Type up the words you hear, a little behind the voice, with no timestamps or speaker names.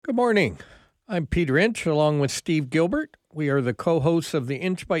Good morning. I'm Peter Inch, along with Steve Gilbert. We are the co-hosts of the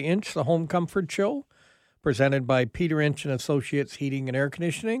Inch by Inch, the Home Comfort Show, presented by Peter Inch and Associates Heating and Air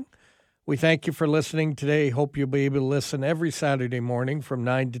Conditioning. We thank you for listening today. Hope you'll be able to listen every Saturday morning from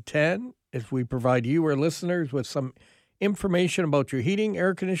 9 to 10 as we provide you, our listeners, with some information about your heating,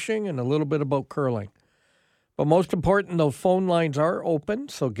 air conditioning, and a little bit about curling. But most important, the phone lines are open,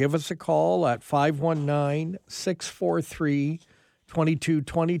 so give us a call at 519-643-2222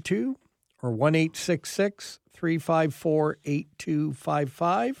 or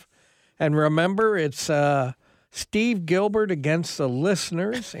 1-866-354-8255. And remember, it's Steve Gilbert against the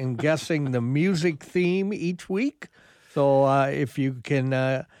listeners in guessing the music theme each week. So if you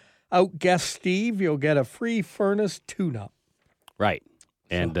can outguess Steve, you'll get a free furnace tune-up. Right.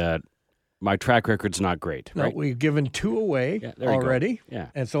 And my track record's not great. No, right? We've given 2 away already. Yeah.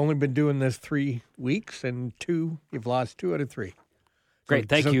 And it's only been doing this 3 weeks, and you've lost 2 out of 3. Great,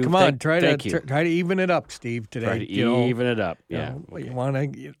 thank you. Come on, try thank to even it up, Steve, today. Try to even it up, yeah. You want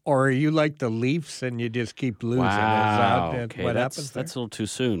to, or are you like the Leafs and you just keep losing? Wow. Is that okay, what that's happens there? a little too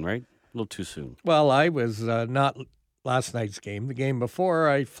soon, right? A little too soon. Well, I was not last night's game. The game before,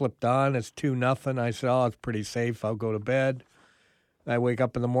 I flipped on. It's 2-0. I said, "Oh, it's pretty safe. I'll go to bed." I wake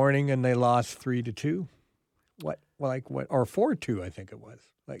up in the morning and they lost 3-2. What? Or 4-2? I think it was.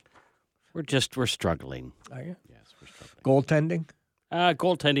 We're struggling. Are you? Yes, we're struggling. Goaltending.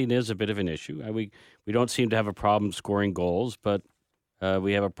 Goaltending is a bit of an issue. We don't seem to have a problem scoring goals, but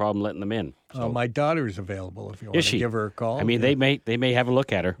we have a problem letting them in. So. My daughter's available if you want to give her a call. I mean, they may have a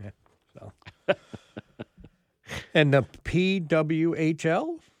look at her. Yeah, so. And the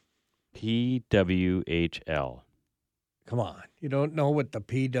PWHL? PWHL. Come on. You don't know what the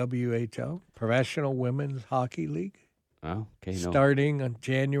PWHL? Professional Women's Hockey League? Oh, okay. No. Starting on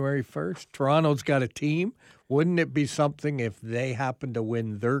January 1st. Toronto's got a team. Wouldn't it be something if they happen to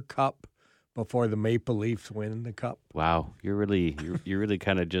win their cup before the Maple Leafs win the cup? Wow, you're really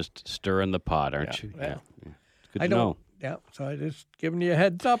kind of just stirring the pot, aren't you? Yeah. It's good to know. Yeah, so I just giving you a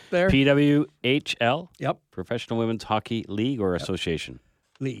heads up there. PWHL? Yep. Professional Women's Hockey League or Association?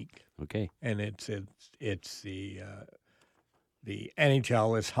 League. Okay. And it's the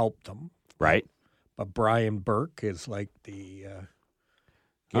NHL has helped them. Right. But Brian Burke is like the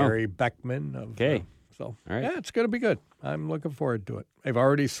Gary Beckman of. Okay. So all right. Yeah, it's going to be good. I'm looking forward to it. They've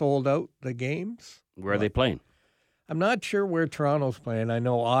already sold out the games. Where are they playing? I'm not sure where Toronto's playing. I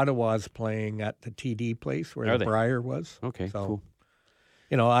know Ottawa's playing at the TD place where the Briar was. Okay, so, cool.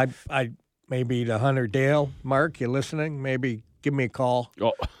 You know, I maybe the Hunter Dale, Mark, you listening? Maybe give me a call.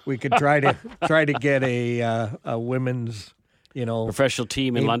 Oh. We could try to get a women's, professional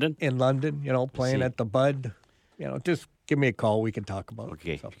team in London. In London, playing at the Bud. Just give me a call. We can talk about it.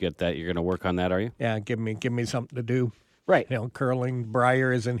 Okay, So, you get that. You're going to work on that, are you? yeah, give me something to do. Right. Curling.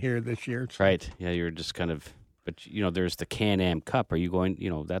 Briar isn't here this year. So. Right. Yeah, you're just kind of. But there's the Can-Am Cup. Are you going?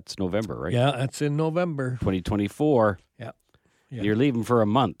 That's November, right? Yeah, that's in November. 2024. Yeah. You're leaving for a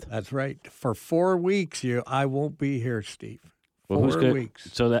month. That's right. For 4 weeks, I won't be here, Steve. Well, 4 weeks.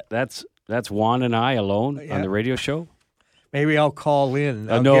 So that's Juan and I alone on the radio show. Maybe I'll call in.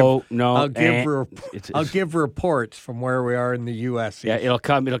 No. I'll give reports from where we are in the U.S. Yeah, it'll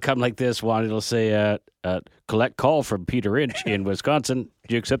come like this, Juan. It'll say, collect call from Peter Inch in Wisconsin.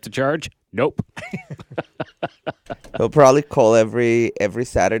 Do you accept the charge? Nope. He'll probably call every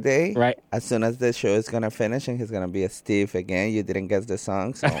Saturday. Right. As soon as the show is going to finish, and he's going to be a Steve again. You didn't guess the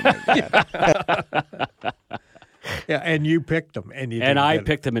songs. Oh, my God. Yeah, and you picked them. And I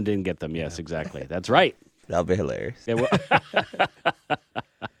picked them and didn't get them. Yes, exactly. That's right. That'll be hilarious. Yeah, well,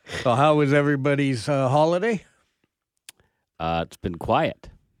 so how was everybody's holiday? it's been quiet.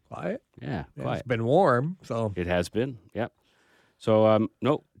 Quiet? Yeah, quiet. It's been warm, so. It has been, yep. So,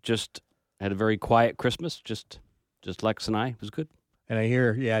 no, just had a very quiet Christmas. Just Lex and I. It was good. And I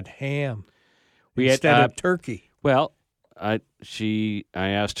hear you had ham instead of turkey. Well, I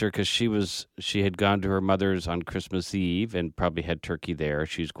asked her because she had gone to her mother's on Christmas Eve and probably had turkey there.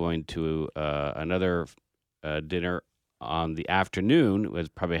 She's going to another dinner on the afternoon, was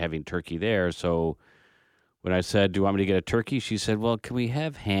probably having turkey there. So when I said, "Do you want me to get a turkey?" she said, "Well, can we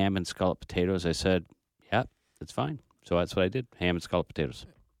have ham and scalloped potatoes?" I said, "Yeah, that's fine." So that's what I did: ham and scalloped potatoes.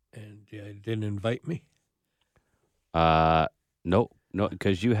 And you didn't invite me? No,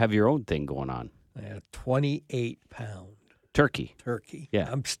 because you have your own thing going on. I had a 28-pound turkey. Yeah,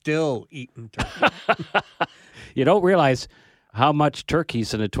 I'm still eating turkey. You don't realize how much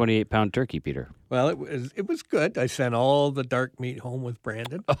turkey's in a 28-pound turkey, Peter. Well, it was good. I sent all the dark meat home with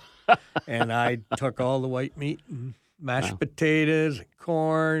Brandon, and I took all the white meat and mashed potatoes and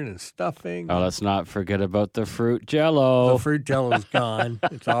corn and stuffing. Oh, let's not forget about the fruit jello. The fruit jello's gone.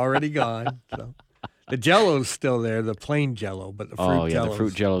 It's already gone. So the jello's still there, the plain jello, but the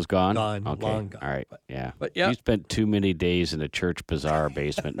fruit jello's gone. Gone, okay. long gone. All right, But yeah. You spent too many days in a church bazaar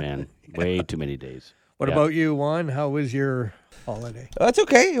basement, man. Way too many days. What about you, Juan? How was your holiday?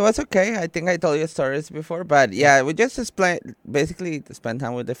 It was okay. I think I told you stories before, but yeah, we just basically spend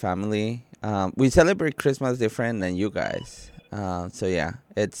time with the family. We celebrate Christmas different than you guys. So yeah,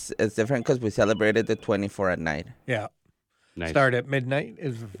 it's different because we celebrated the 24 at night. Yeah. Nice. Start at midnight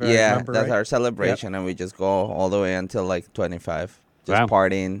is That's right? our celebration, and we just go all the way until like 25, just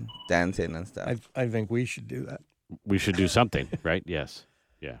partying, dancing, and stuff. I think we should do that. We should do something, right? Yes.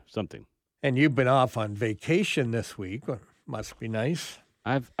 Yeah, something. And you've been off on vacation this week. Must be nice.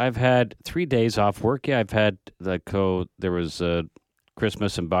 I've had 3 days off work. Yeah, I've had there was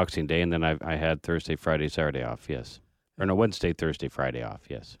Christmas and Boxing Day, and then I had Thursday, Friday, Saturday off. Yes, or no, Wednesday, Thursday, Friday off.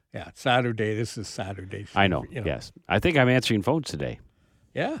 Yes. Yeah, Saturday. This is Saturday. I know. Yes, I think I'm answering phones today.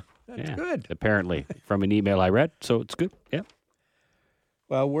 Yeah, that's good. Apparently, from an email I read, so it's good. Yeah.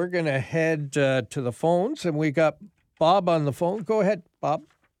 Well, we're gonna head to the phones, and we got Bob on the phone. Go ahead, Bob.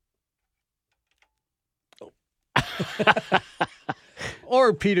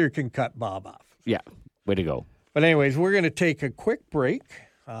 Or Peter can cut Bob off. Yeah, way to go. But anyways, we're going to take a quick break.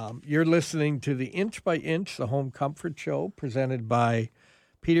 You're listening to the Inch by Inch, the Home Comfort Show, presented by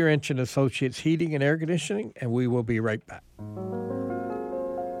Peter Inch and Associates Heating and Air Conditioning, and we will be right back.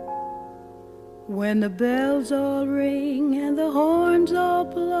 When the bells all ring and the horns all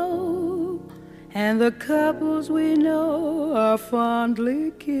blow, and the couples we know are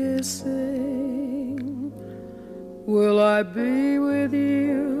fondly kissing, will I be with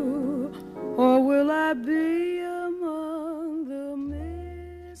you, or will I be among the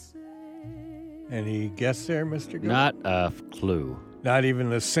missing? Any guess there, Mr. Gilbert? Not a clue. Not even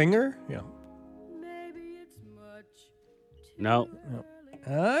the singer? Yeah. Maybe it's much too No.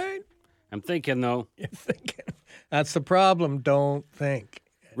 All right. I'm thinking, though. You're thinking. That's the problem. Don't think.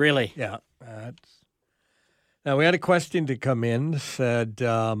 Really? Yeah. Now, we had a question to come in. Said,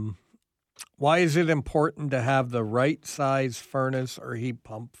 why is it important to have the right size furnace or heat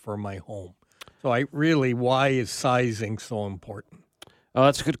pump for my home? So why is sizing so important? Oh,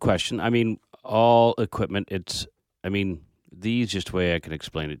 that's a good question. I mean, all equipment, the easiest way I can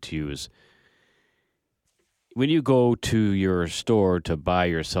explain it to you is when you go to your store to buy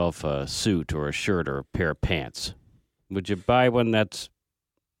yourself a suit or a shirt or a pair of pants, would you buy one that's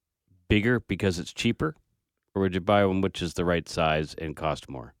bigger because it's cheaper? Or would you buy one which is the right size and cost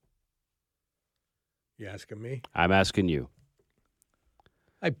more? You asking me? I'm asking you.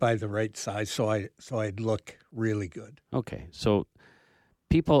 I'd buy the right size so I'd look really good. Okay, so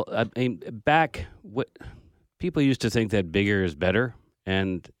people used to think that bigger is better,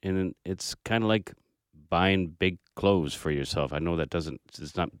 and it's kind of like buying big clothes for yourself. I know that does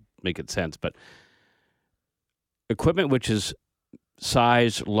not make it sense, but equipment which is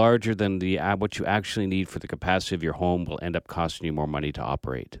size larger than what you actually need for the capacity of your home will end up costing you more money to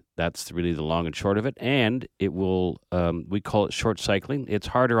operate. That's really the long and short of it, and it will. We call it short cycling. It's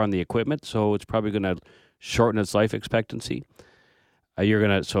harder on the equipment, so it's probably going to shorten its life expectancy.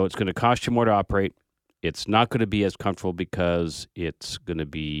 So it's going to cost you more to operate. It's not going to be as comfortable because it's going to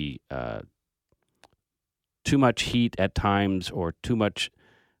be too much heat at times or too much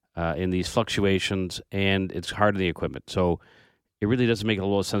in these fluctuations, and it's hard on the equipment. So it really doesn't make a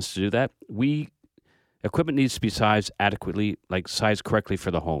lot of sense to do that. Equipment needs to be sized adequately, sized correctly for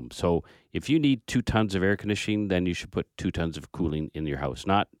the home. So if you need 2 tons of air conditioning, then you should put 2 tons of cooling in your house,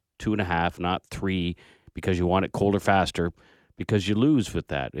 not 2.5, not 3, because you want it colder faster, because you lose with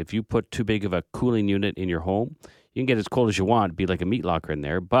that. If you put too big of a cooling unit in your home, you can get as cold as you want, be like a meat locker in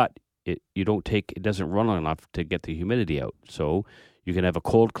there, but it doesn't run long enough to get the humidity out. So you can have a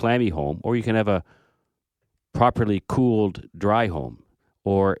cold, clammy home, or you can have a properly cooled, dry home.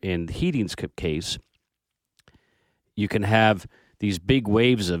 Or in the heating's case, you can have these big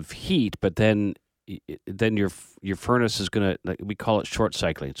waves of heat, but then your furnace is going to, we call it short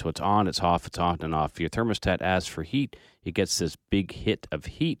cycling. So it's on, it's off, it's on and off. Your thermostat asks for heat. It gets this big hit of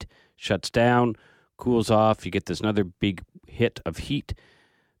heat, shuts down, cools off. You get this another big hit of heat.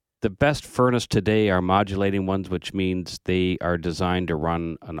 The best furnace today are modulating ones, which means they are designed to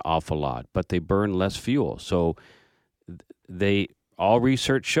run an awful lot, but they burn less fuel. So all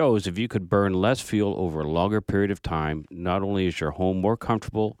research shows if you could burn less fuel over a longer period of time, not only is your home more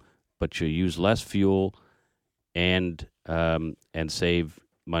comfortable, but you use less fuel and save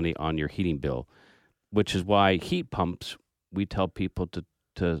money on your heating bill, which is why heat pumps, we tell people to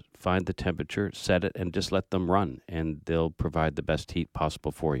to find the temperature, set it, and just let them run, and they'll provide the best heat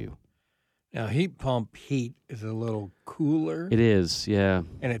possible for you. Now, heat pump heat is a little cooler, It is, yeah.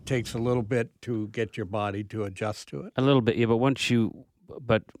 and it takes a little bit to get your body to adjust to it. A little bit, yeah, but once you,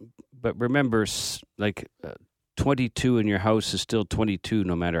 but remember, 22 in your house is still 22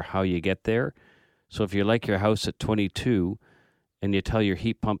 no matter how you get there. So if you like your house at 22 and you tell your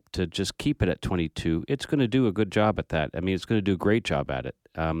heat pump to just keep it at 22, it's going to do a good job at that. I mean, it's going to do a great job at it.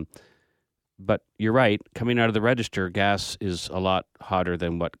 But you're right, coming out of the register, gas is a lot hotter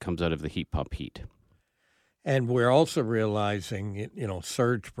than what comes out of the heat pump heat. And we're also realizing,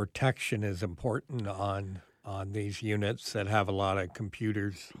 surge protection is important on these units that have a lot of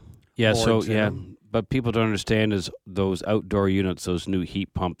computers. Yeah, boards in them. but people don't understand is those outdoor units, those new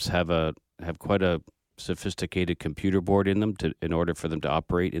heat pumps have quite a sophisticated computer board in them in order for them to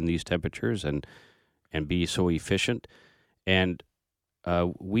operate in these temperatures and be so efficient. And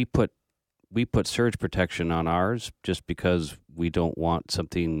we put surge protection on ours just because we don't want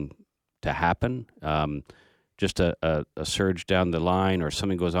something to happen. Just a surge down the line or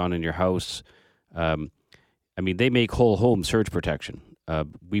something goes on in your house. I mean, they make whole home surge protection.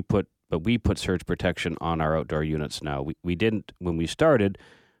 We put surge protection on our outdoor units now. We didn't when we started,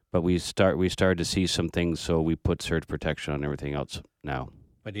 but we started to see some things, so we put surge protection on everything else now.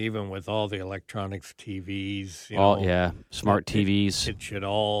 But even with all the electronics, TVs, smart TVs. It should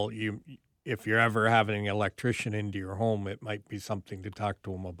all if you're ever having an electrician into your home, it might be something to talk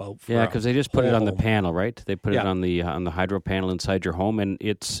to them about. Yeah, because they just put it on the home. panel, right? They put it on the hydro panel inside your home, and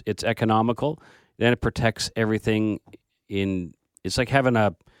it's economical. Then it protects everything in. It's like having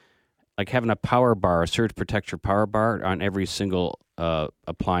a power bar, a surge protector power bar on every single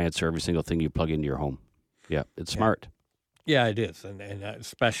appliance or every single thing you plug into your home. Yeah, it's smart. Yeah, it is, and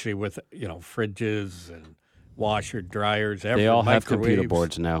especially with fridges and washer, dryers. They all have computer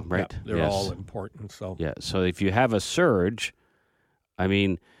boards now, right? Yeah, they're all important. So yeah, so if you have a surge, I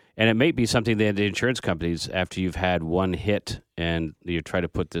mean, and it may be something that the insurance companies, after you've had one hit and you try to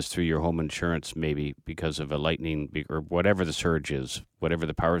put this through your home insurance, maybe because of a lightning or whatever the surge is, whatever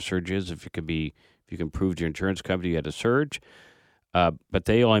the power surge is, if you can prove to your insurance company you had a surge, but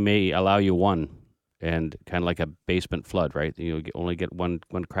they only may allow you one. And kind of like a basement flood, right? You only get one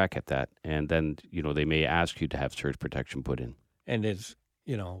crack at that, and then they may ask you to have surge protection put in. And it's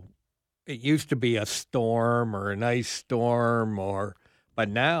it used to be a storm or an ice storm, but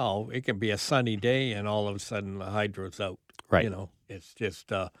now it can be a sunny day, and all of a sudden the hydro's out. Right. It's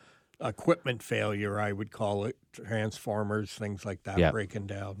just equipment failure, I would call it, transformers, things like that breaking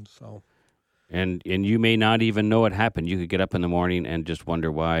down. So. And you may not even know it happened. You could get up in the morning and just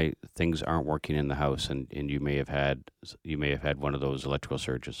wonder why things aren't working in the house, and you may have had one of those electrical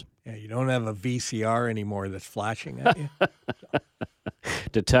surges. Yeah, you don't have a VCR anymore that's flashing at you.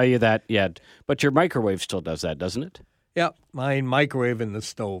 To tell you that, yeah, but your microwave still does that, doesn't it? Yeah, my microwave and the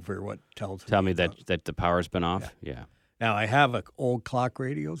stove are what tells me. Tell me that the power's been off. Yeah. Now I have an old clock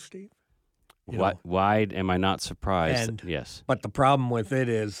radio, Steve. Why am I not surprised? And, yes. But the problem with it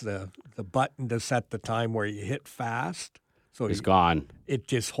is the button to set the time where you hit fast. So it's gone. It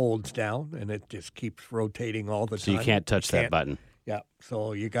just holds down, and it just keeps rotating all the time. So you can't touch that button. Yeah.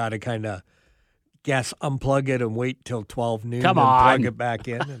 So you got to kind of unplug it and wait till 12 noon Come and on. plug it back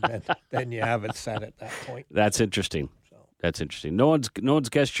in, and then you have it set at that point. That's interesting. That's interesting. No one's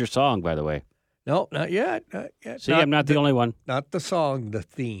guessed your song, by the way. No, not yet. Not yet. See, I'm not the only one. Not the song, the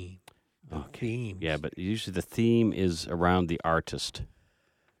theme. Okay. Yeah, but usually the theme is around the artist.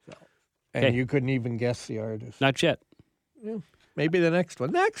 And you couldn't even guess the artist. Not yet. Yeah, maybe the next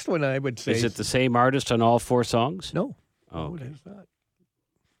one. Next one, I would say. Is it the same artist on all four songs? No. Oh, no, it is not.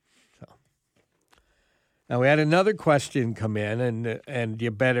 So. Now, we had another question come in, and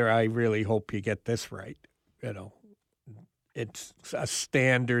you better, I really hope you get this right. It's a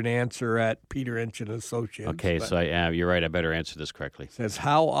standard answer at Peter Inch and Associates. Okay, so you're right. I better answer this correctly. It says,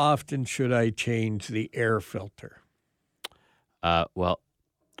 how often should I change the air filter? Well,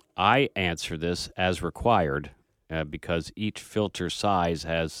 I answer this as required because each filter size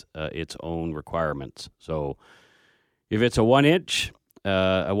has its own requirements. So if it's a 1 inch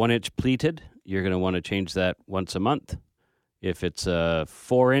pleated, you're going to want to change that once a month. If it's a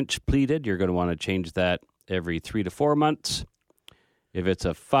 4-inch pleated, you're going to want to change that every 3 to 4 months. If it's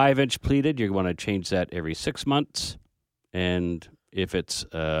a 5-inch pleated, you're going to change that every 6 months. And if it's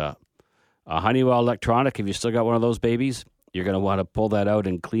a Honeywell electronic, if you still got one of those babies, you're going to want to pull that out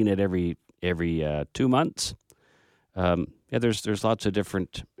and clean it every 2 months. There's lots of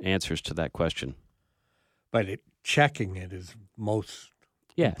different answers to that question. But checking it is most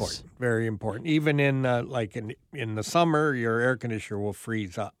Yes. Important, very important. Even in like in the summer, your air conditioner will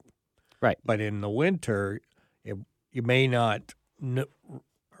freeze up. Right. But in the winter, you may not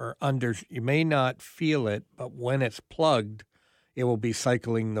you may not feel it, but when it's plugged, it will be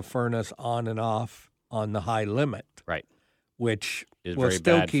cycling the furnace on and off on the high limit. Right. Which Is will very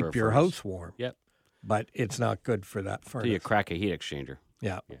still bad for keep a your furnace. house warm. Yep. But it's not good for that So furnace. you crack a heat exchanger.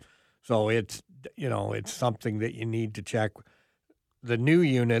 Yeah. Yeah. So it's something that you need to check. The new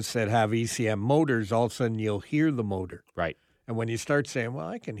units that have ECM motors, all of a sudden you'll hear the motor. Right. And when you start saying, well,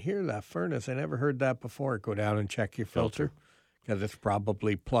 I can hear that furnace, I never heard that before, go down and check your filter because it's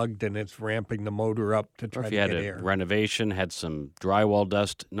probably plugged and it's ramping the motor up to Or try if to you get had a air. renovation, had some drywall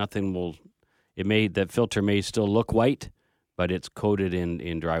dust, that filter may still look white, but it's coated in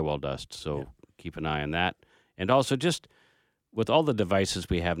drywall dust. So keep an eye on that. And also just with all the devices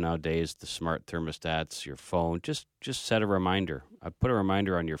we have nowadays, the smart thermostats, your phone, just set a reminder. I put a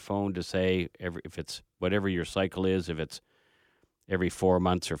reminder on your phone to say if it's whatever your cycle is, if it's every 4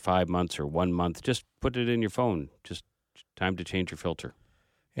 months or 5 months or 1 month, just put it in your phone. Just time to change your filter.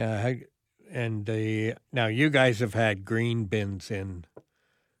 Yeah. Now you guys have had green bins in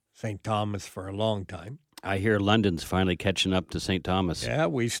St. Thomas for a long time. I hear London's finally catching up to St. Thomas. Yeah,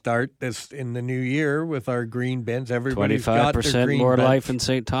 we start this in the new year with our green bins. Everybody's got their 25% green more bench. life in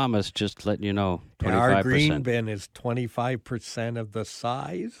St. Thomas, just letting you know. 25%. Yeah, our green bin is 25% of the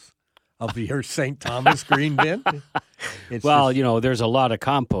size of your St. Thomas green bin. It's Well, just- there's a lot of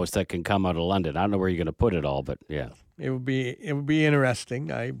compost that can come out of London. I don't know where you're going to put it all, but yeah. it would be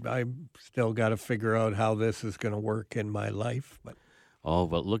interesting. I still got to figure out how this is going to work in my life, but Oh,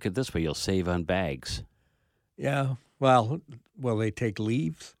 but look at this way. You'll save on bags. yeah. Well, will they take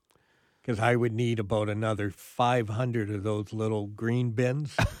leaves? Because I would need about another 500 of those little green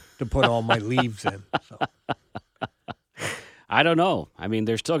bins to put all my leaves in. So. I don't know. I mean,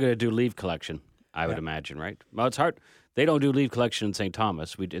 they're still going to do leaf collection, I would imagine, right? Well, it's hard. They don't do leaf collection in St.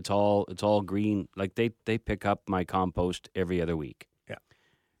 Thomas. It's all green. Like they pick up my compost every other week. Yeah.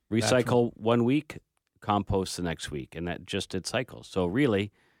 Recycle 1 week, compost the next week, and it cycles. So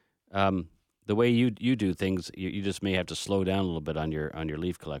really, the way you do things, you just may have to slow down a little bit on your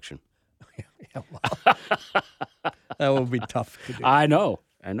leaf collection. Yeah, well, that will be tough to do. I know.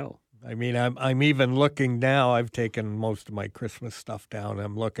 I mean, I'm even looking now. I've taken most of my Christmas stuff down.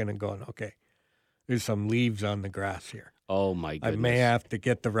 I'm looking and going, okay, there's some leaves on the grass here. Oh my I goodness! may have to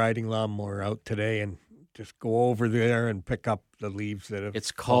get the riding lawnmower out today and just go over there and pick up the leaves that have.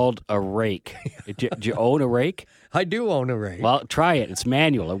 It's called a rake. Do you own a rake? I do own a rake. Well, try it. It's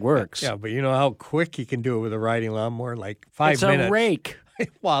manual. It works. Yeah, but you know how quick you can do it with a riding lawnmower? Like 5 minutes. It's a rake.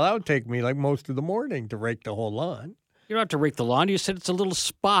 Well, that would take me like most of the morning to rake the whole lawn. You don't have to rake the lawn. You said it's a little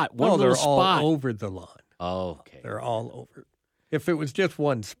spot. One No, little they're all spot. over the lawn. Oh, okay. They're all over. If it was just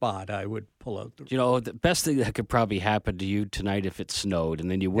one spot, I would pull out the. The best thing that could probably happen to you tonight if it snowed,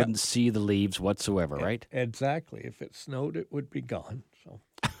 and then you wouldn't see the leaves whatsoever, right? Exactly. If it snowed, it would be gone. So,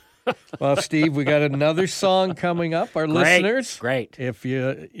 well, Steve, we got another song coming up. Our listeners, Great. if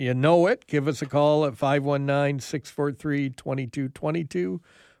you know it, give us a call at 519-643-2222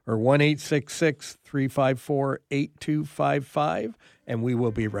 or 1-866-354-8255, and we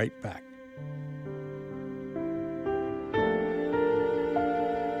will be right back.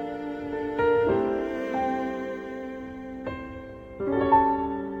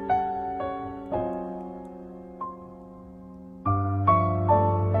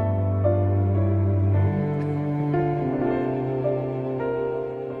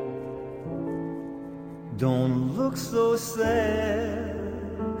 Don't look so sad.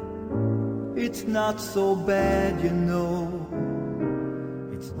 It's not so bad, you know.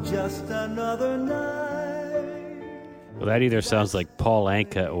 It's just another night. Well, that either sounds like Paul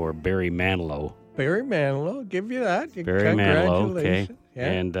Anka or Barry Manilow. Barry Manilow, give you that. Barry Manilow, okay. Congratulations.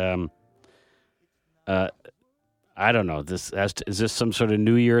 Yeah. And I don't know. Is this some sort of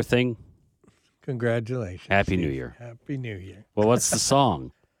New Year thing? Congratulations. Happy New Steve. Year. Happy New Year. Well, what's the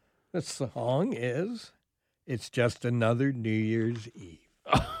song? The song is It's Just Another New Year's Eve.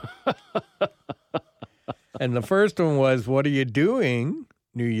 And the first one was What Are You Doing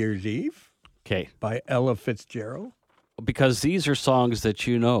New Year's Eve Okay, by Ella Fitzgerald. because these are songs that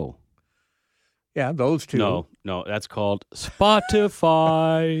you know. Yeah, those two. No, that's called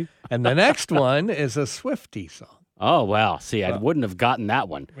Spotify. And the next one is a Swiftie song. Oh, wow. See, I wouldn't have gotten that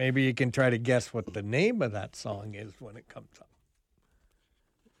one. Maybe you can try to guess what the name of that song is when it comes up.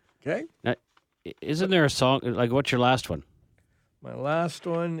 Okay? Now, isn't there a song, like, what's your last one? My last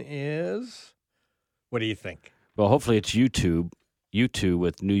one is, what do you think? Well, hopefully it's U2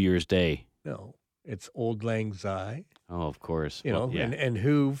 with New Year's Day. No, it's Old Lang Syne. Oh, of course. You know, Well, yeah. and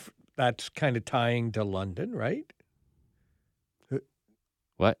Hoove, that's kind of tying to London, right?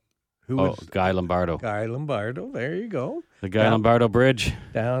 What? Who Oh, was Guy Lombardo. Guy Lombardo? There you go. The Guy Yeah. Lombardo Bridge.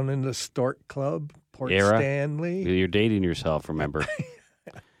 Down in the Stork Club, Port Era. Stanley. You're dating yourself, remember?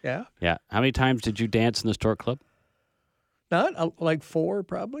 Yeah. Yeah. How many times did you dance in the Stork Club? Not like 4,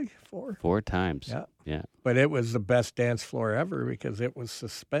 probably 4. 4 times. Yeah. Yeah. But it was the best dance floor ever because it was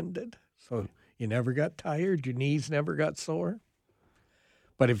suspended. So you never got tired. Your knees never got sore.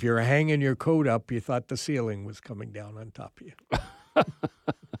 But if you're hanging your coat up, you thought the ceiling was coming down on top of you.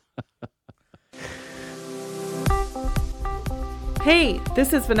 Hey,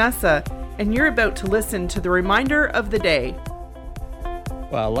 this is Vanessa, and you're about to listen to the reminder of the day.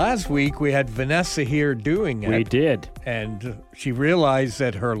 Well, last week we had Vanessa here doing it. We did. And she realized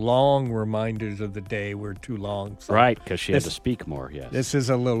that her long reminders of the day were too long. So Right, because she had this- to speak more, yes. This is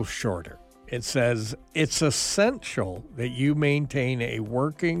a little shorter. It says, it's essential that you maintain a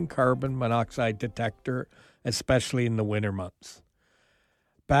working carbon monoxide detector, especially in the winter months.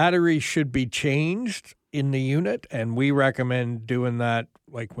 Batteries should be changed in the unit, and we recommend doing that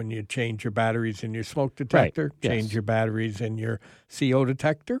like when you change your batteries in your smoke detector, yes. change your batteries in your CO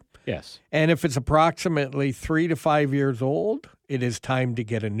detector. Yes. And if it's approximately 3 to 5 years old, it is time to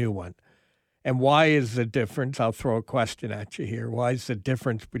get a new one. And why is the difference? I'll throw a question at you here. Why is the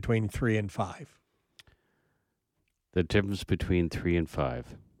difference between 3 and 5? The difference between 3 and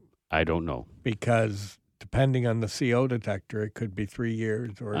 5. I don't know. Because depending on the CO detector, it could be 3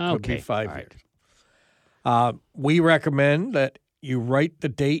 years or it could be Okay, 5 all right. years. We recommend that you write the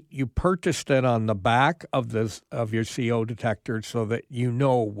date you purchased it on the back of your CO detector so that you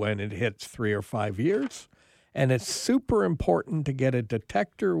know when it hits 3 or 5 years. And it's super important to get a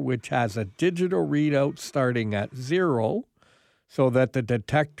detector which has a digital readout starting at 0 so that the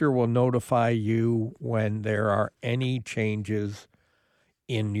detector will notify you when there are any changes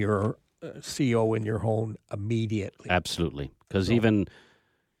in your CO in your home immediately. Absolutely. Because even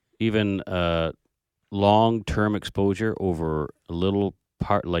long-term exposure over a little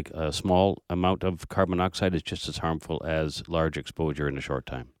part, like a small amount of carbon monoxide, is just as harmful as large exposure in a short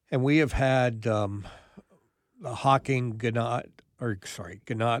time. And we have had the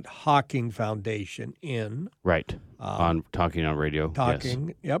Gannat Hawking Foundation in Right. On talking on radio. talking.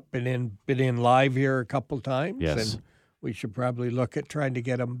 Yes. Yep, been in live here a couple times. Yes. And we should probably look at trying to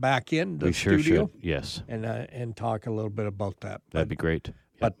get them back in the We sure studio should. Yes. and talk a little bit about that. That'd be great.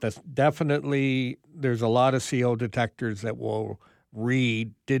 But definitely, there's a lot of CO detectors that will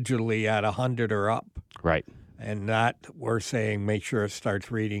read digitally at 100 or up. Right. And that we're saying make sure it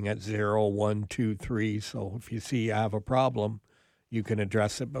starts reading at 0, 1, 2, 3. So if you see you have a problem, you can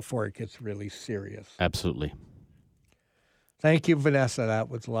address it before it gets really serious. Absolutely. Thank you, Vanessa. That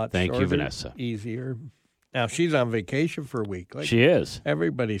was a lot Thank you, shorter, Vanessa. easier. Now, she's on vacation for a week. Like She is.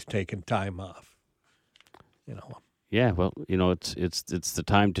 everybody's taking time off. You know, Yeah, well, it's the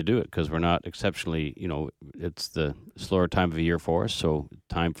time to do it because we're not exceptionally, it's the slower time of the year for us. So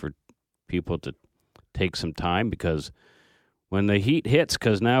time for people to take some time because when the heat hits,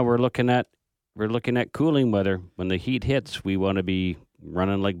 because now we're looking at cooling weather. When the heat hits, we want to be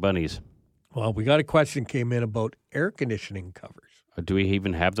running like bunnies. well, we got a question came in about air conditioning covers. Do we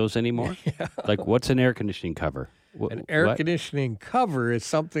even have those anymore? Like, what's an air conditioning cover? An air What? conditioning cover is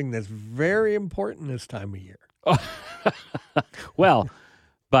something that's very important this time of year. Well,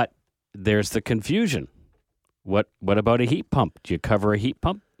 but there's the confusion. What about a heat pump? Do you cover a heat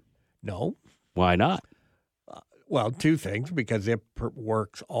pump? No. Why not? Well, two things, because it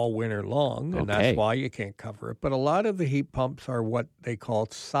works all winter long, and Okay. that's why you can't cover it. But a lot of the heat pumps are what they call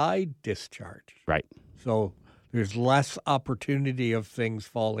side discharge. Right. So there's less opportunity of things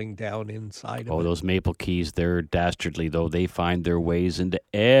falling down inside of Oh, it. those maple keys, they're dastardly, though. They find their ways into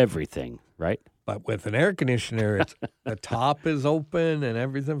everything, right? But with an air conditioner, it's, the top is open and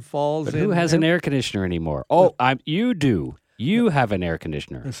everything falls But in. who has there. an air conditioner anymore? Oh, you do. You have an air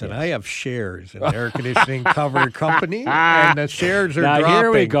conditioner. Listen, Yes. I have shares in an air conditioning cover company, and the shares are now dropping.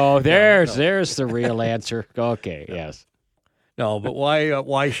 here we go. No. There's the real answer. Okay, yes. No, but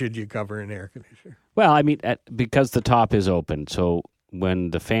why should you cover an air conditioner? Well, I mean, because the top is open, so when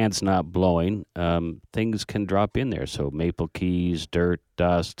the fan's not blowing, things can drop in there. So maple keys, dirt,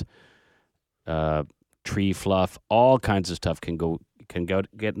 dust, tree fluff, all kinds of stuff can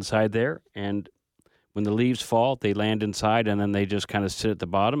get inside there. And when the leaves fall, they land inside, and then they just kind of sit at the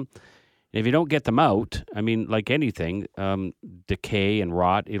bottom. And if you don't get them out, I mean, like anything, decay and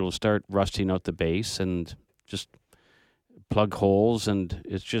rot, it'll start rusting out the base and just plug holes, and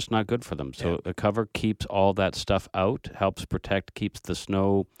it's just not good for them. So a cover keeps all that stuff out, helps protect, keeps the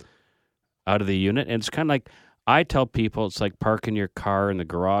snow out of the unit. And it's kind of like, I tell people it's like parking your car in the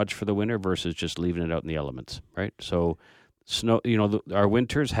garage for the winter versus just leaving it out in the elements, right? So snow, our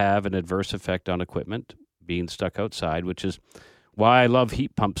winters have an adverse effect on equipment being stuck outside, which is why I love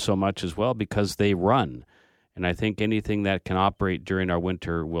heat pumps so much as well, because they run. And I think anything that can operate during our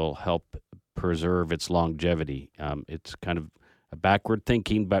winter will help preserve its longevity. It's kind of a backward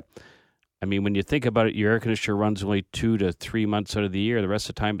thinking, but I mean, when you think about it, your air conditioner runs only 2 to 3 months out of the year. The rest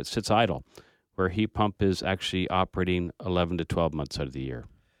of the time it sits idle, where a heat pump is actually operating 11 to 12 months out of the year.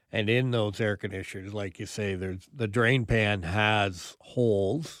 And in those air conditioners, like you say, there's the drain pan has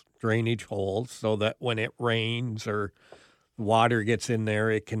holes, drainage holes, so that when it rains or water gets in there,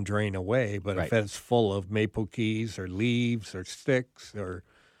 it can drain away. But Right. if it's full of maple keys or leaves or sticks or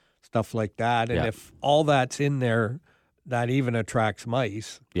stuff like that, and Yeah. if all that's in there, that even attracts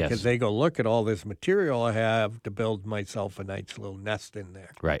mice. Yes. Because they go, look at all this material I have to build myself a nice little nest in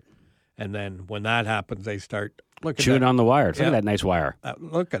there. Right. And then when that happens, they start, look at Chewing that. on the wires. Look Yeah. at that nice wire.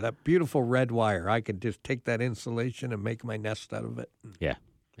 Look at that beautiful red wire. I could just take that insulation and make my nest out of it. Yeah.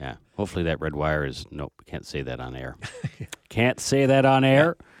 Yeah. Hopefully that red wire is, nope, can't say that on air. Can't say that on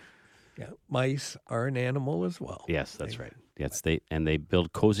air. Yeah, mice are an animal as well. Yes, that's right. Yes, they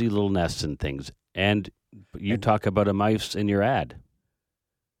build cozy little nests and things. And you talk about a mouse in your ad.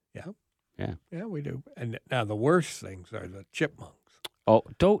 Yeah, we do. And now the worst things are the chipmunks. Oh,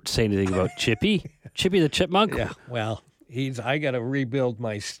 don't say anything about Chippy. Chippy the chipmunk? Yeah, well, I got to rebuild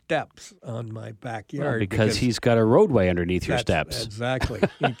my steps on my backyard because he's got a roadway underneath your that's- steps. Exactly.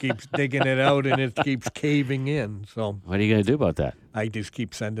 He keeps digging it out and it keeps caving in. So What are you going to do about that? I just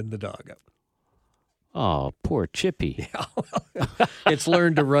keep sending the dog up. Oh, poor Chippy. It's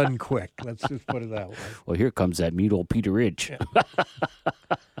learned to run quick. Let's just put it that way. Well, here comes that meat old Peter Ridge.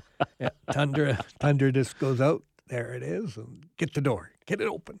 Yeah, Tundra just goes out. There it is. And get the door. Get it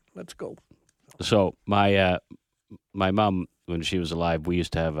open. Let's go. So my mom, when she was alive, we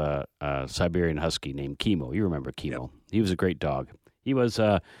used to have a Siberian Husky named Chemo. You remember Chemo? Yep. He was a great dog. He was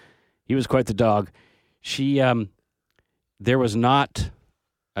quite the dog. She there was not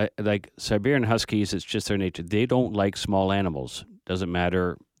like Siberian Huskies. It's just their nature. They don't like small animals. Doesn't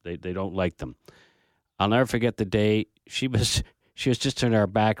matter. They don't like them. I'll never forget the day she was just in our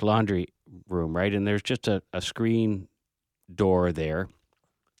back laundry room, right? And there's just a screen door there.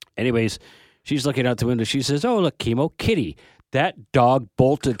 Anyways, she's looking out the window. She says, "Oh, look, Chemo, Kitty." That dog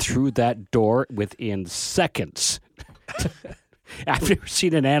bolted through that door within seconds. I've never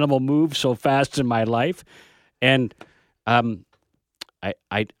seen an animal move so fast in my life. And I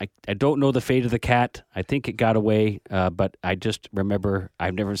don't know the fate of the cat. I think it got away, but I just remember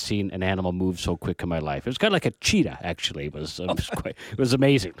I've never seen an animal move so quick in my life. It was kind of like a cheetah, actually. It was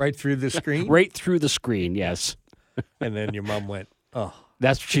amazing. Right through the screen? Right through the screen, yes. And then your mom went, oh.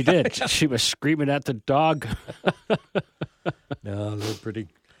 That's what she did. She was screaming at the dog. No, they're pretty.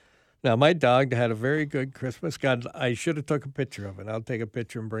 Now, my dog had a very good Christmas. God, I should have took a picture of it. I'll take a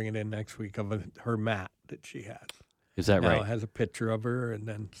picture and bring it in next week of her mat that she has. Is that Now, right? it has a picture of her and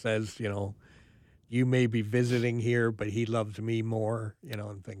then says, you may be visiting here, but he loves me more,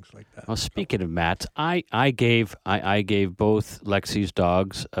 and things like that. Well, speaking of mats, I gave both Lexi's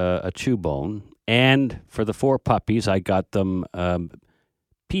dogs a chew bone, and for the 4 puppies, I got them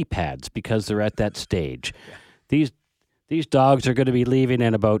pee pads because they're at that stage. Yeah. These dogs are going to be leaving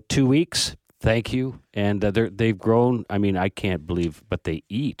in about 2 weeks. Thank you, and they've grown. I mean, I can't believe, but they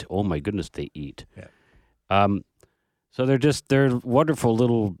eat. Oh my goodness, they eat. Yeah. So they're wonderful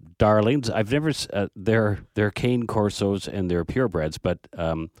little darlings. I've never they're cane corsos and they're purebreds, but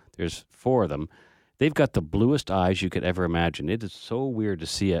there's 4 of them. They've got the bluest eyes you could ever imagine. It is so weird to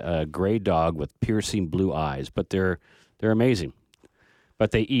see a gray dog with piercing blue eyes, but they're amazing.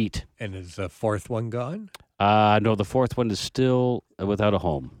 But they eat. And is the 4th one gone? No, the 4th one is still without a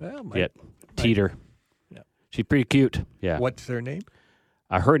home yet. Teeter. Yeah. She's pretty cute. Yeah. What's her name?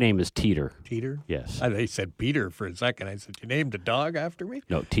 Her name is Teeter. Teeter? Yes. They said Peter for a second. I said, you named a dog after me?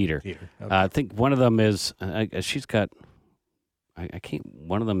 No, Teeter. Teeter. Okay. I think one of them is, she's got, I can't,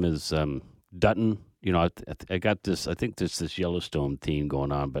 one of them is Dutton. I got this, I think there's this Yellowstone theme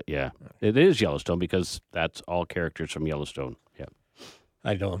going on, but yeah, it is Yellowstone because that's all characters from Yellowstone. Yeah.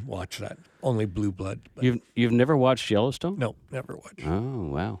 I don't watch that. Only Blue Blood. But You've never watched Yellowstone? no, never watched. Oh,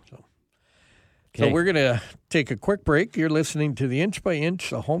 wow. So we're going to take a quick break. You're listening to the Inch by Inch,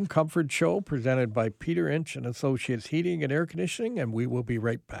 the Home Comfort Show, presented by Peter Inch and Associates Heating and Air Conditioning, and we will be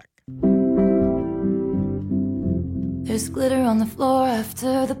right back. There's glitter on the floor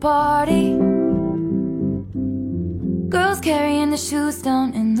after the party. Girls carrying the shoes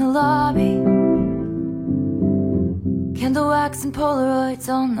down in the lobby. Candle wax and Polaroids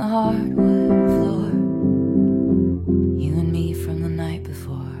on the hardwood floor.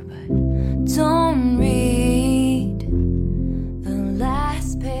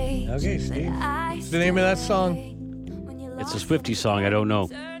 Okay, Steve. What's the name of that song? It's a Swiftie song. I don't know.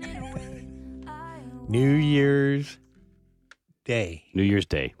 New Year's Day. New Year's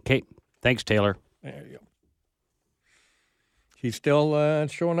Day. Okay. Thanks, Taylor. There you go. She's still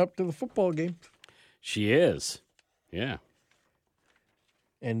showing up to the football games. She is. Yeah.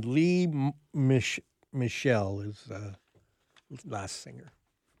 And Lee Michelle is last singer.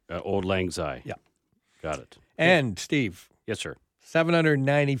 Old Lang Syne. Yeah. Got it. And Steve, Yes, sir.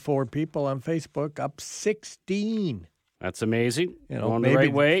 794 people on Facebook, up 16. That's amazing. You know, Going the maybe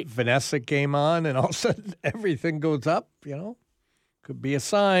right way. Vanessa came on, and all of a sudden everything goes up. You know, could be a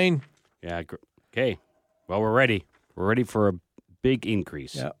sign. Yeah. Okay. Well, we're ready. We're ready for a big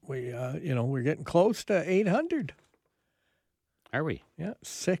increase. Yeah, we're getting close to 800. Are we? Yeah,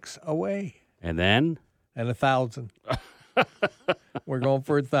 6 away, And then? and 1,000. We're going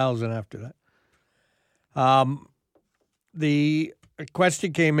for 1,000 after that. The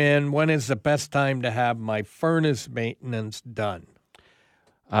question came in: when is the best time to have my furnace maintenance done?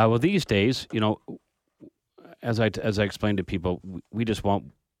 Well, these days, as I explained to people, we just want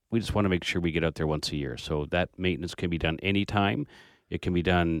to make sure we get out there once a year. So that maintenance can be done anytime. It can be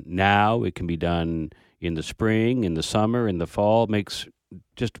done now. It can be done in the spring, in the summer, in the fall. Makes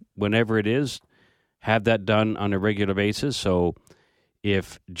just whenever it is, have that done on a regular basis. So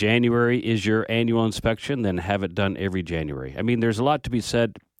if January is your annual inspection, then have it done every January. I mean, there's a lot to be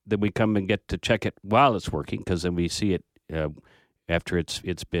said that we come and get to check it while it's working, because then we see it after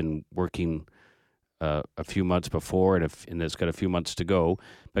it's been working a few months before, and it's got a few months to go.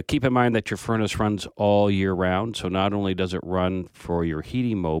 But keep in mind that your furnace runs all year round. So not only does it run for your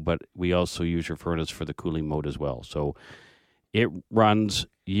heating mode, but we also use your furnace for the cooling mode as well. So it runs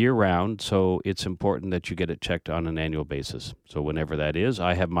year round. So it's important that you get it checked on an annual basis. So whenever that is,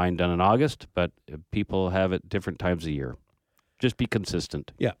 I have mine done in August, but people have it different times a year. Just be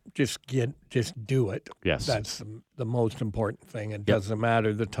consistent. Yeah, just do it. Yes. That's the most important thing. It doesn't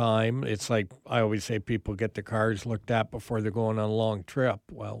matter the time. It's like I always say, people get the cars looked at before they're going on a long trip.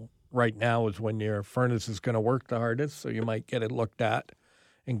 Well, right now is when your furnace is going to work the hardest, so you might get it looked at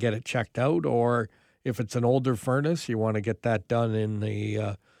and get it checked out. Or if it's an older furnace, you want to get that done in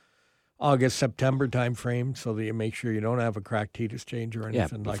the August, September time frame, so that you make sure you don't have a cracked heat exchange or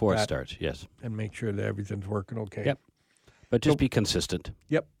anything like that. Before it starts, yes. And make sure that everything's working okay. Yep. But just be consistent.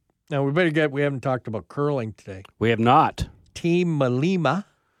 Yep. Now, we haven't talked about curling today. We have not. Team Malima,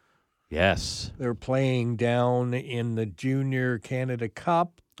 Yes. they're playing down in the Junior Canada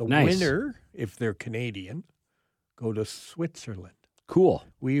Cup. The Nice. winner, if they're Canadian, go to Switzerland. Cool.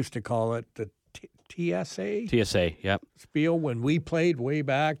 We used to call it the TSA TSA, yep. spiel when we played way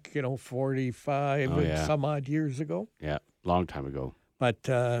back, 45 and some odd years ago. Yeah, long time ago. But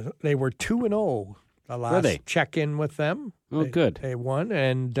they were 2-0 the last check-in with them. Oh, good. They won,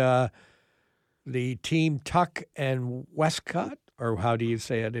 and the team Tuck and Westcott, or how do you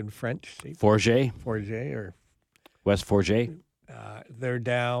say it in French? Steve? Forget, or West Forget. they're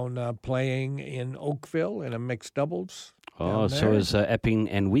down playing in Oakville in a mixed doubles. Oh, down so there. is Epping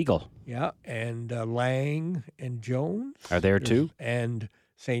and Weagle. Yeah, and Lang and Jones Are there too? and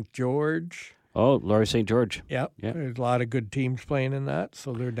St. George. Oh, Laurie St. George. Yeah, Yeah. there's a lot of good teams playing in that,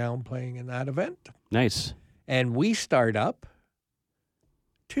 so they're down playing in that event. Nice. And we start up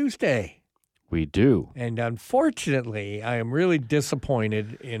Tuesday. We do. And unfortunately, I am really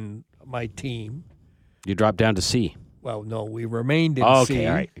disappointed in my team. You dropped down to C. Well, no, we remained in Oh, C. okay,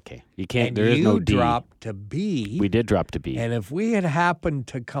 all right. Okay. You can't, And there is you no D. dropped to B. We did drop to B. And if we had happened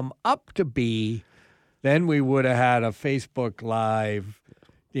to come up to B, then we would have had a Facebook Live,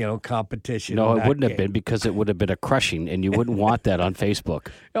 competition. No, in it that wouldn't have game. been, because it would have been a crushing, and you wouldn't want that on Facebook.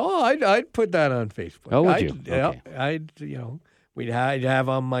 Oh, I'd put that on Facebook. Oh, would you? Okay. I'd have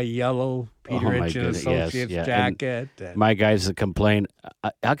on my yellow Peter Oh, my Inch and goodness, yes, Associates yeah. jacket. And My guys that complain,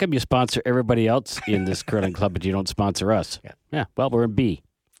 how come you sponsor everybody else in this curling club, but you don't sponsor us? Yeah, well, we're in B.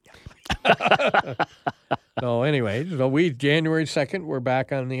 So anyway, January 2nd, we're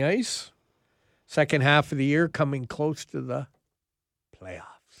back on the ice. Second half of the year coming close to the playoffs,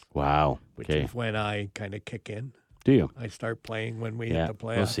 Wow. which Okay. is when I kind of kick in. Do you? I start playing when we Yeah, hit the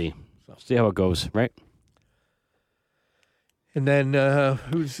playoffs. we'll see. So. See how it goes, right? And then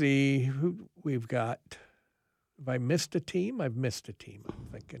who we've got? Have I missed a team? I've missed a team, I'm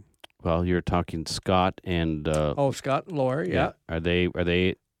thinking. Well, you're talking Scott and Scott and Laura, yeah. Are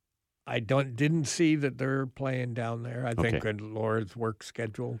they I didn't see that they're playing down there. I think Okay. Laura's work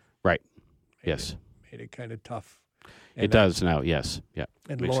schedule right? made Yes, made it kind of tough. it does now. Yes, yeah.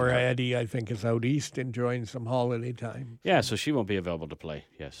 And Makes it Laura hard. Eddy, I think, is out east enjoying some holiday time. Yeah, so she won't be available to play.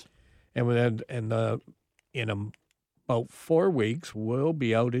 Yes. And in about 4 weeks, we'll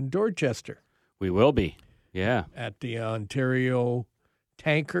be out in Dorchester We will be. Yeah. at the Ontario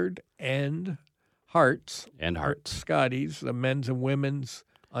Tankard and Hearts. And Hearts. Scotties, the men's and women's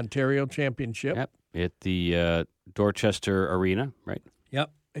Ontario Championship. Yep. At the Dorchester Arena, right?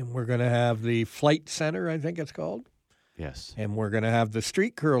 Yep. And we're going to have the Flight Center, I think it's called. Yes. And we're going to have the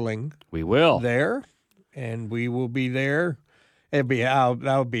street curling We will. there. And we will be there. That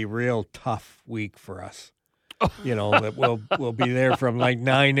would be a real tough week for us. You know, that we'll be there from like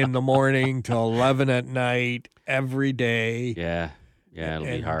 9 in the morning till 11 at night every day. Yeah. Yeah, it'll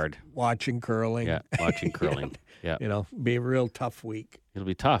be and hard. Watching curling. Yeah, watching curling. Yeah. You know, be a real tough week. It'll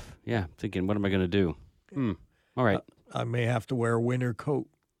be tough. Yeah. Thinking, what am I going to do? All right. I may have to wear a winter coat.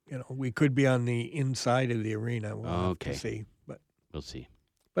 You know, we could be on the inside of the arena. We'll have Okay. to see. We'll see.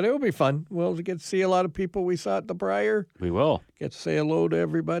 But it will be fun. We'll get to see a lot of people we saw at the Briar. We will. Get to say hello to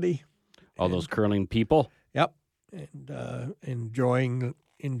everybody. All those curling people. Yep. And enjoying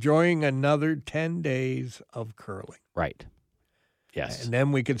another 10 days of curling. Right. Yes. And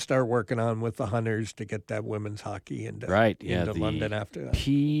then we can start working on with the Hunters to get that women's hockey into, Right. Yeah. into The London after that.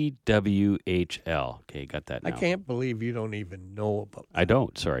 PWHL. Okay, got that now. I can't believe you don't even know about that. I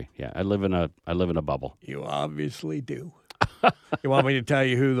don't. Sorry. Yeah, I live in a bubble. You obviously do. You want me to tell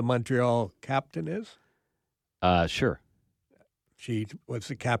you who the Montreal captain is? Sure. She was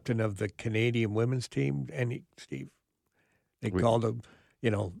the captain of the Canadian women's team. And Steve, they called him,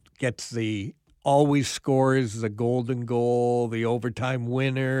 always scores the golden goal, the overtime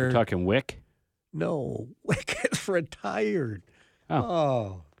winner. We're talking Wick. No, Wick is retired.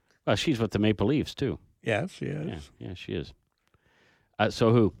 Oh. Well, she's with the Maple Leafs too. Yes, she is. Yeah, she is.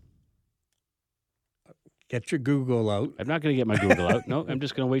 So who? Get your Google out. I'm not going to get my Google out. No, I'm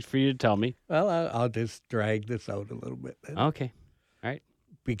just going to wait for you to tell me. Well, I'll just drag this out a little bit. Then. Okay. All right.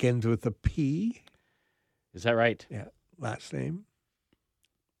 Begins with a P. Is that right? Yeah, last name.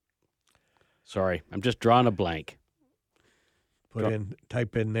 Sorry, I'm just drawing a blank.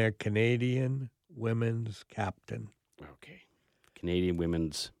 Type in there Canadian women's captain. Okay. Canadian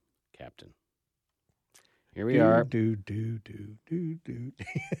women's captain. Here we are. Do.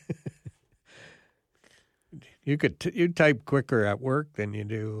 You you type quicker at work than you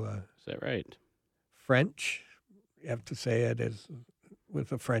do Is that right? French. You have to say it as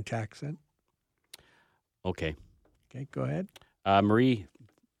with a French accent. Okay. Okay, go ahead. Marie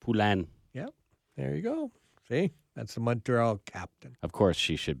Poulin. Yep, there you go. See, that's the Montreal captain. Of course,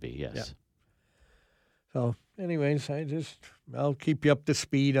 she should be. Yes. Yeah. So, anyways, I'll keep you up to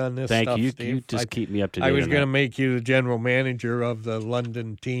speed on this Thank stuff, you. Steve. You just keep me up to date. I was on going to that. make you the general manager of the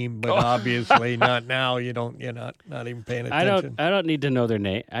London team, but obviously not now. You're not even paying attention. I don't need to know their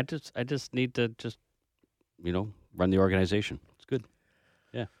name. I just need to run the organization. It's good.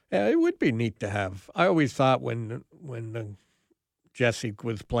 Yeah. Yeah, it would be neat to have. I always thought when Jesse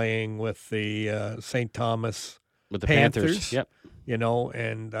was playing with the St. Thomas With the Panthers. Panthers. Yep.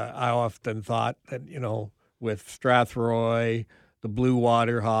 and I often thought that, with Strathroy, the Blue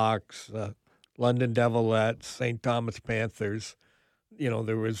Water Hawks, London Devilettes, St. Thomas Panthers,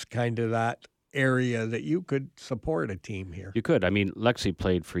 there was kind of that area that you could support a team here. You could. I mean, Lexi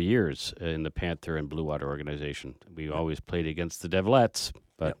played for years in the Panther and Blue Water organization. We always played against the Devilettes,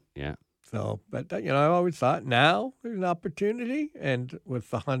 but yeah. So, but I always thought now there's an opportunity, and with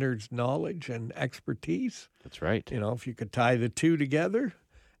the Hunters' knowledge and expertise, That's right. if you could tie the two together.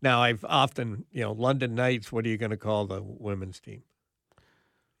 Now, I've often, London Knights. What are you going to call the women's team?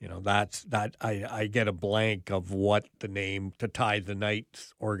 I get a blank of what the name to tie the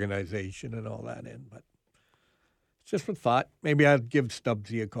Knights organization and all that in, but it's just a thought. Maybe I'd give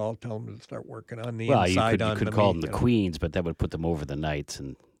Stubbsy a call, tell him to start working on the inside. You could call them the Queens, but that would put them over the Knights.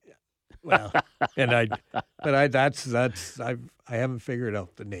 And well, I haven't figured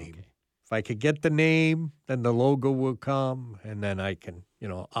out the name. Okay. If I could get the name, then the logo will come, and then I can,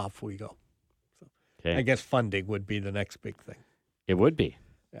 off we go. So okay. I guess funding would be the next big thing. It would be.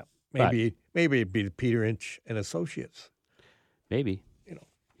 Yeah, maybe it'd be Peter Inch and Associates. Maybe.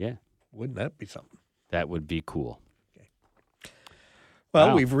 Yeah. Wouldn't that be something? That would be cool. Okay. Well,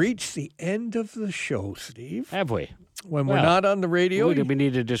 Wow. we've reached the end of the show, Steve. Have we? When we're not on the radio, we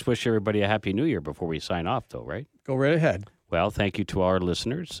need to just wish everybody a Happy New Year before we sign off, though, right? Go right ahead. Well, thank you to our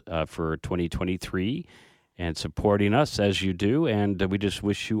listeners for 2023 and supporting us as you do. And we just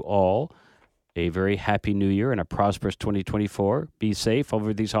wish you all a very happy New Year and a prosperous 2024. Be safe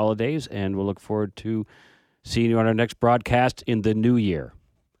over these holidays, and we'll look forward to seeing you on our next broadcast in the new year.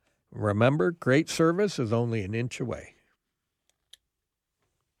 Remember, great service is only an inch away.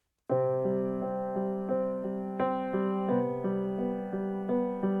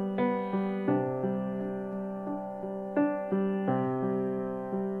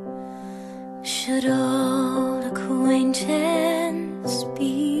 Should old acquaintance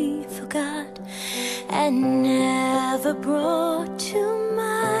be forgot and never brought to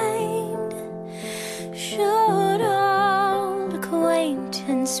mind? Should old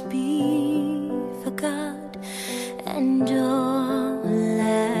acquaintance be forgot and